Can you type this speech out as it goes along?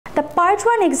The part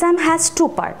 1 exam has 2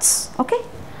 parts. Okay.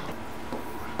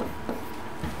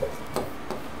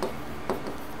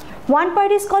 One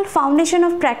part is called Foundation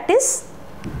of Practice.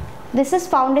 This is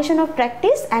Foundation of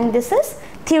Practice and this is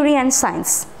Theory and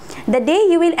Science. The day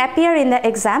you will appear in the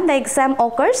exam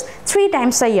occurs 3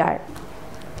 times a year.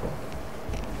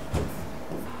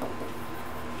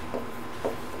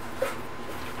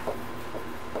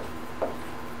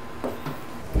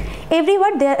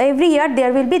 Every year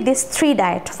there will be this 3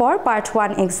 diet for part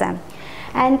 1 exam,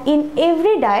 and in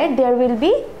every diet there will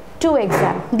be 2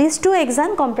 exam. These 2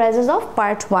 exam comprises of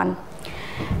part 1.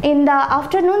 In the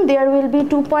afternoon there will be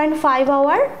 2.5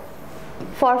 hour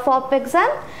for FOP exam,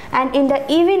 and in the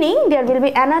evening there will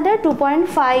be another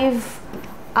 2.5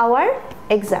 hour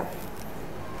exam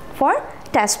for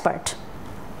TAS part.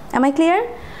 Am I clear?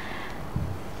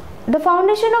 The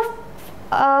foundation of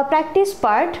practice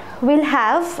part will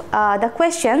have the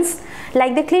questions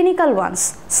like the clinical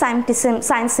ones,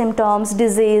 signs, symptoms,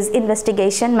 disease,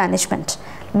 investigation, management,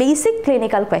 basic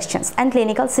clinical questions and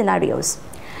clinical scenarios.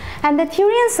 And the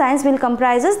theory and science will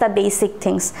comprises the basic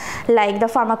things like the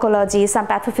pharmacology, some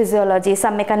pathophysiology,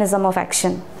 some mechanism of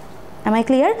action. Am I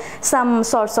clear? Some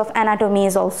sorts of anatomy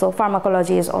is also,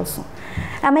 pharmacology is also.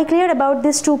 Am I clear about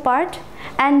this 2 part?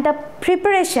 And the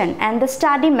preparation and the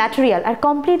study material are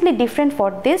completely different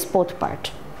for this both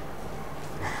part.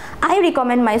 I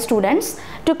recommend my students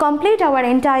to complete our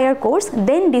entire course,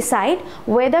 then decide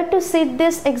whether to sit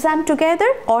this exam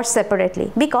together or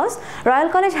separately, because Royal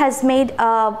College has made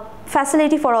a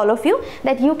facility for all of you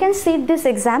that you can sit this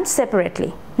exam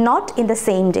separately, not in the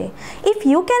same day. If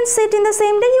you can sit in the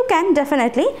same day, you can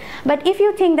definitely, but if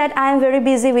you think that I am very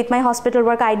busy with my hospital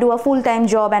work, I do a full-time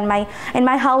job, and in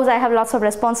my house I have lots of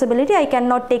responsibility, I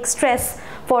cannot take stress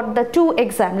for the 2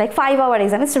 exam, like 5-hour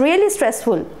exam, it's really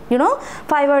stressful, you know,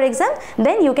 5-hour exam,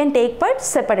 then you can take part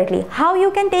separately. How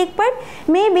you can take part?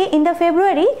 Maybe in the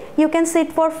February you can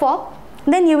sit for FOP,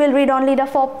 then you will read only the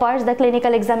FOP parts, the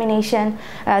clinical examination,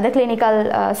 the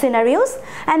clinical scenarios,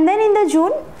 and then in the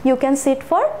June you can sit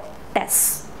for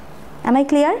tests. Am I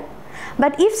clear?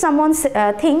 But if someone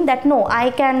think that no, I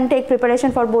can take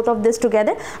preparation for both of this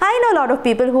together, I know a lot of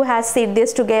people who has sit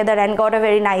this together and got a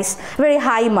very nice, very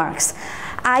high marks.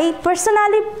 I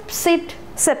personally sit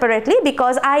separately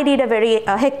because I did a very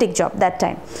hectic job that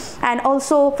time, and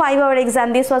also 5-hour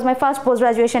exam, this was my first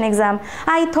post-graduation exam.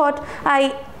 I thought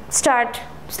I start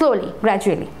slowly,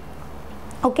 gradually.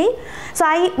 Okay, so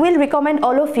I will recommend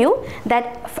all of you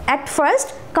that at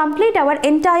first complete our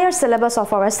entire syllabus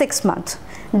of our 6 months,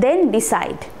 then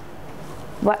decide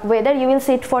whether you will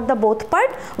sit for the both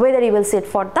part, whether you will sit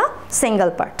for the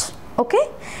single part. Okay,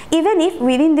 even if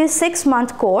within this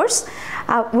 6-month course,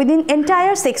 within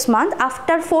entire 6 months,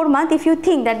 after 4 months, if you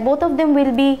think that both of them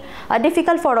will be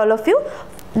difficult for all of you,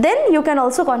 then you can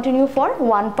also continue for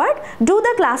 1 part, do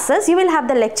the classes, you will have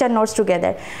the lecture notes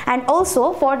together. And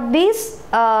also for this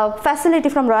facility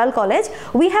from Royal College,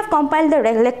 we have compiled the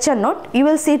lecture note. You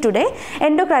will see today,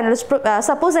 endocrinology,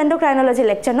 suppose endocrinology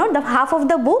lecture note, the half of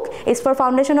the book is for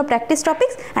foundation of practice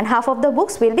topics and half of the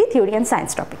books will be theory and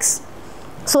science topics.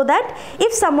 So that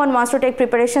if someone wants to take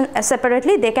preparation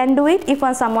separately, they can do it. If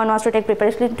someone wants to take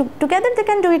preparation together, they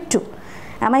can do it too.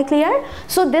 Am I clear?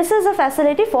 So this is a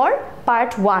facility for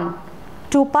part 1.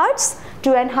 2 parts,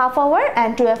 2.5 hour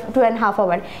and 2.5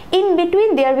 hour. In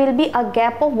between there will be a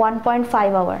gap of 1.5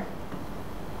 hour.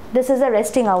 This is a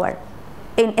resting hour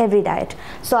in every diet.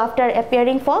 So after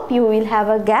appearing FOP, you will have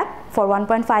a gap for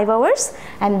 1.5 hours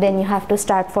and then you have to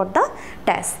start for the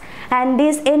test. And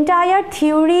these entire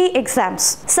theory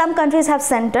exams, some countries have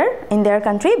center in their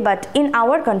country, but in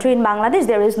our country, in Bangladesh,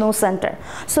 there is no center.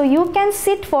 So you can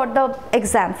sit for the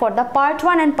exam for the part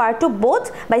 1 and part 2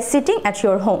 both by sitting at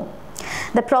your home.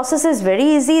 The process is very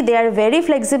easy, they are very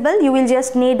flexible. You will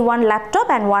just need 1 laptop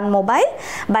and 1 mobile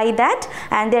by that,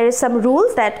 and there is some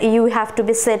rules that you have to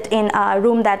be sit in a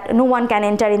room that no one can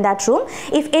enter in that room.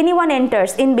 If anyone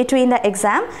enters in between the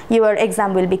exam, your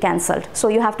exam will be cancelled. So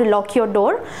you have to lock your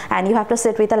door and you have to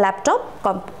sit with a laptop.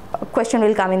 Question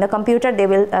will come in the computer, they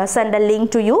will send a link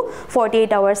to you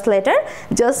 48 hours later.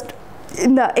 Just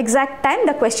in the exact time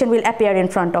the question will appear in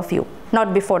front of you,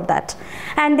 not before that.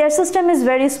 And their system is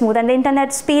very smooth, and the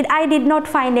internet speed, I did not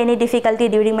find any difficulty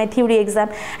during my theory exam,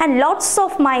 and lots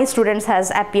of my students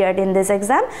has appeared in this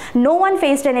exam. No one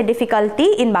faced any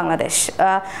difficulty in Bangladesh.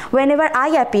 Whenever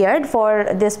I appeared for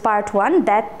this part 1,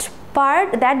 that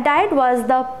diet was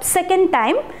the second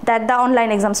time that the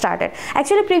online exam started.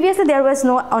 Actually previously there was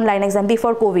no online exam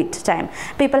before COVID time.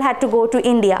 People had to go to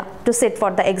India to sit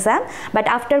for the exam, but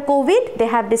after COVID they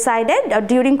have decided,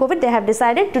 during COVID they have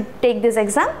decided to take this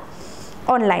exam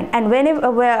online, and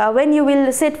when you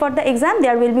will sit for the exam,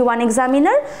 there will be one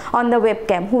examiner on the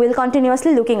webcam who will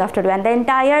continuously looking after you, and the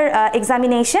entire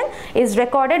examination is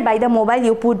recorded by the mobile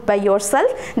you put by yourself.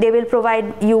 They will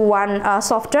provide you one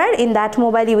software. In that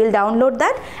mobile you will download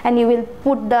that, and you will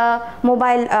put the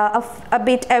mobile a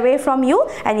bit away from you,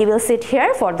 and you will sit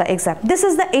here for the exam. This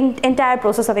is the entire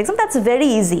process of exam. That's very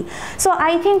easy. So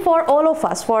I think for all of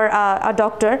us, for a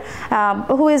doctor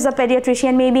who is a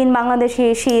pediatrician, maybe in Bangladesh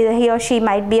he or she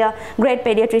might be a great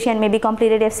pediatrician, maybe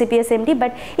completed FCPS MD,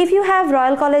 but if you have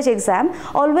Royal College exam,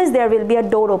 always there will be a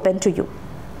door open to you.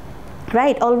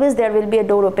 Right, always there will be a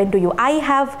door open to you. I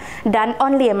have done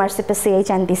only MRCPCH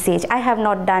and DCH. I have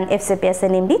not done FCPS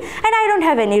and MD, and I don't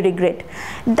have any regret.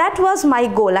 That was my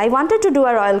goal. I wanted to do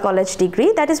a Royal College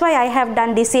degree. That is why I have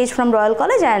done DCH from Royal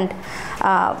College and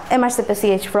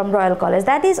MRCPCH from Royal College.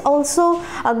 That is also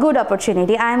a good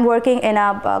opportunity. I am working in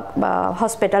a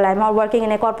hospital. I am working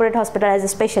in a corporate hospital as a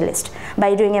specialist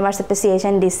by doing MRCPCH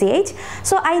and DCH.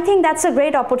 So I think that's a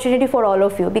great opportunity for all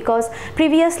of you, because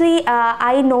previously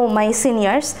I know my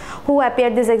seniors who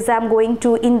appeared this exam going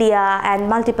to India and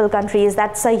multiple countries.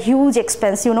 That's a huge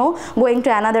expense, you know, going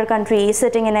to another country,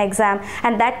 sitting in an exam,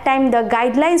 and that time the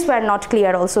guidelines were not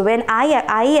clear also. When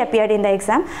I appeared in the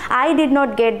exam, I did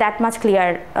not get that much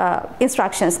clear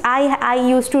instructions. I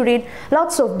used to read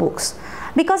lots of books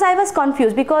because I was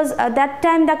confused, because that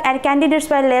time the candidates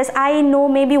were less. I know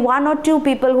maybe 1 or 2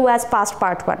 people who has passed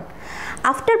part 1.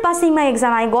 After passing my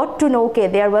exam, I got to know, okay,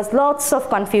 there was lots of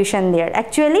confusion there.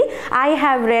 Actually, I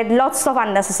have read lots of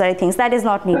unnecessary things that is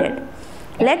not needed.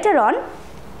 Later on,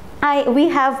 we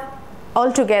have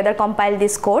all together compiled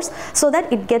this course so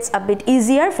that it gets a bit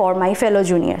easier for my fellow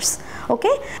juniors.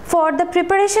 Okay, for the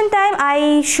preparation time,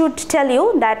 I should tell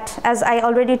you that, as I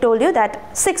already told you,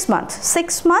 that 6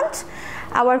 months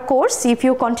our course, if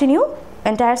you continue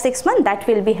entire 6 months, that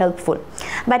will be helpful.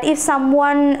 But if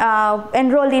someone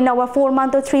enrolled in our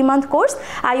 4-month or 3-month course,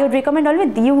 I would recommend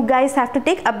always you guys have to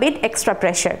take a bit extra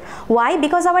pressure. Why?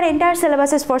 Because our entire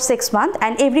syllabus is for 6 months,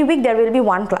 and every week there will be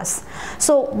one class.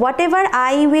 So whatever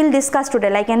I will discuss today,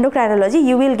 like endocrinology,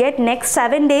 you will get next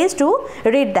 7 days to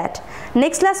read that.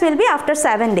 Next class will be after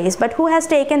 7 days. But who has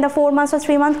taken the 4 months or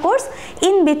 3-month course,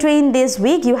 in between this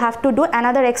week you have to do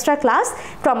another extra class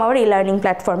from our e-learning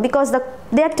platform, because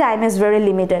their time is very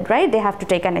limited, right? They have to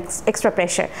take an extra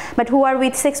pressure. But who are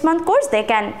with 6-month course, they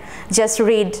can just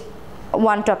read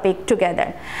one topic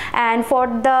together. And for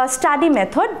the study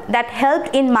method, that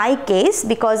helped in my case,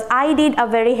 because I did a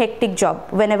very hectic job.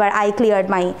 Whenever I cleared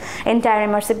my entire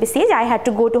MRCPCH, I had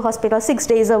to go to hospital 6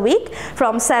 days a week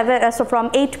from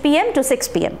 8 p.m. to 6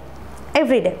 p.m.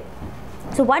 every day.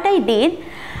 So what I did,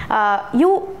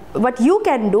 what you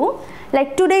can do,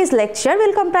 like today's lecture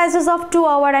will comprises of 2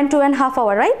 hours and 2.5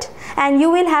 hours, right? And you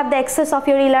will have the access of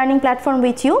your e-learning platform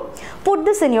with you. Put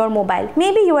this in your mobile.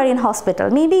 Maybe you are in hospital,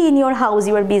 maybe in your house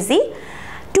you are busy.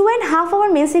 2.5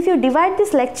 hours means if you divide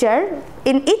this lecture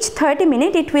in each 30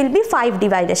 minutes, it will be 5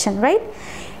 dividation, right?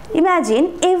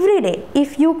 Imagine every day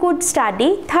if you could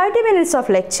study 30 minutes of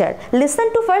lecture,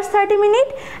 listen to first 30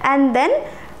 minutes and then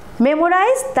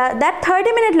memorize that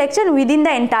 30-minute lecture within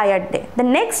the entire day. The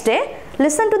next day,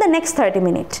 listen to the next 30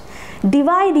 minutes.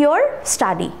 Divide your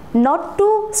study, not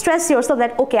to stress yourself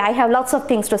that, okay, I have lots of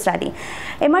things to study.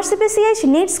 MRCPCH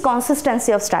needs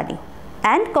consistency of study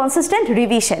and consistent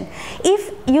revision.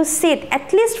 If you sit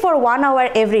at least for 1 hour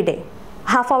every day,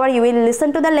 half hour you will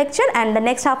listen to the lecture, and the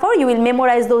next half hour you will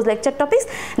memorize those lecture topics,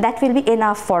 that will be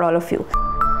enough for all of you.